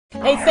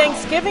A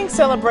Thanksgiving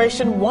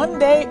celebration one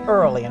day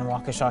early in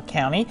Waukesha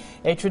County.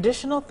 A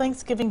traditional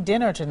Thanksgiving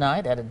dinner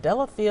tonight at a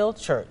Delafield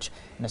church.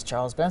 And as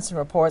Charles Benson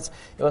reports,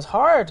 it was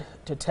hard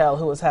to tell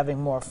who was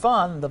having more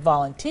fun, the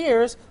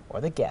volunteers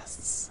or the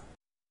guests.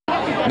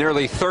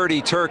 Nearly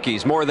 30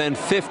 turkeys, more than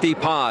 50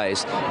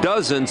 pies,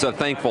 dozens of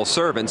thankful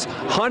servants,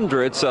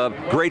 hundreds of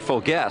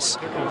grateful guests.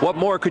 What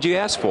more could you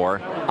ask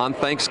for on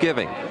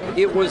Thanksgiving?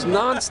 It was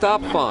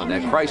non-stop fun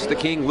at Christ the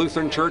King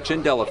Lutheran Church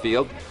in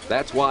Delafield.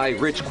 That's why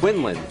Rich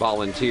Quinlan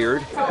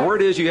volunteered.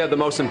 Word is you have the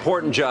most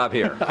important job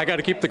here. I got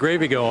to keep the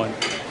gravy going.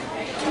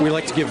 We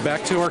like to give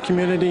back to our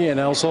community and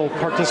also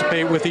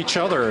participate with each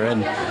other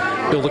and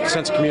build a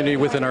sense of community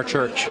within our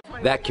church.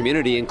 That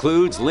community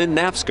includes Lynn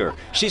Nafsker.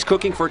 She's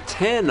cooking for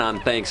 10 on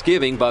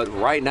Thanksgiving, but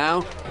right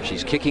now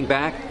she's kicking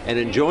back and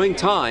enjoying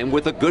time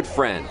with a good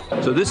friend.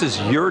 So this is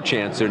your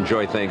chance to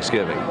enjoy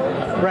Thanksgiving.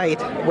 Right,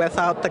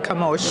 without the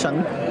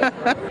commotion.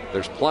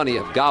 There's plenty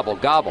of gobble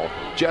gobble.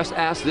 Just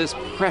ask this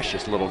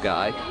precious little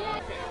guy.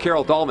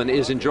 Carol Dahlman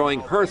is enjoying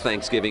her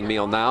Thanksgiving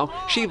meal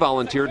now. She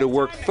volunteered to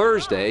work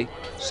Thursday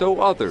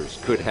so others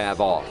could have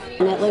off.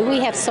 We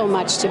have so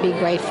much to be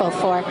grateful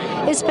for,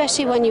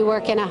 especially when you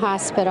work in a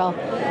hospital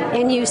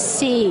and you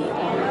see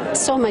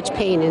so much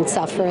pain and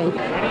suffering.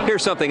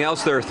 Here's something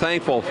else they're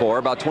thankful for.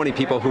 About 20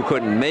 people who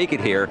couldn't make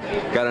it here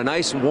got a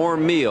nice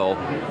warm meal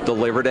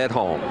delivered at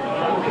home.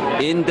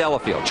 In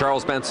Delafield,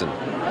 Charles Benson,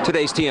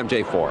 today's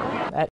TMJ4.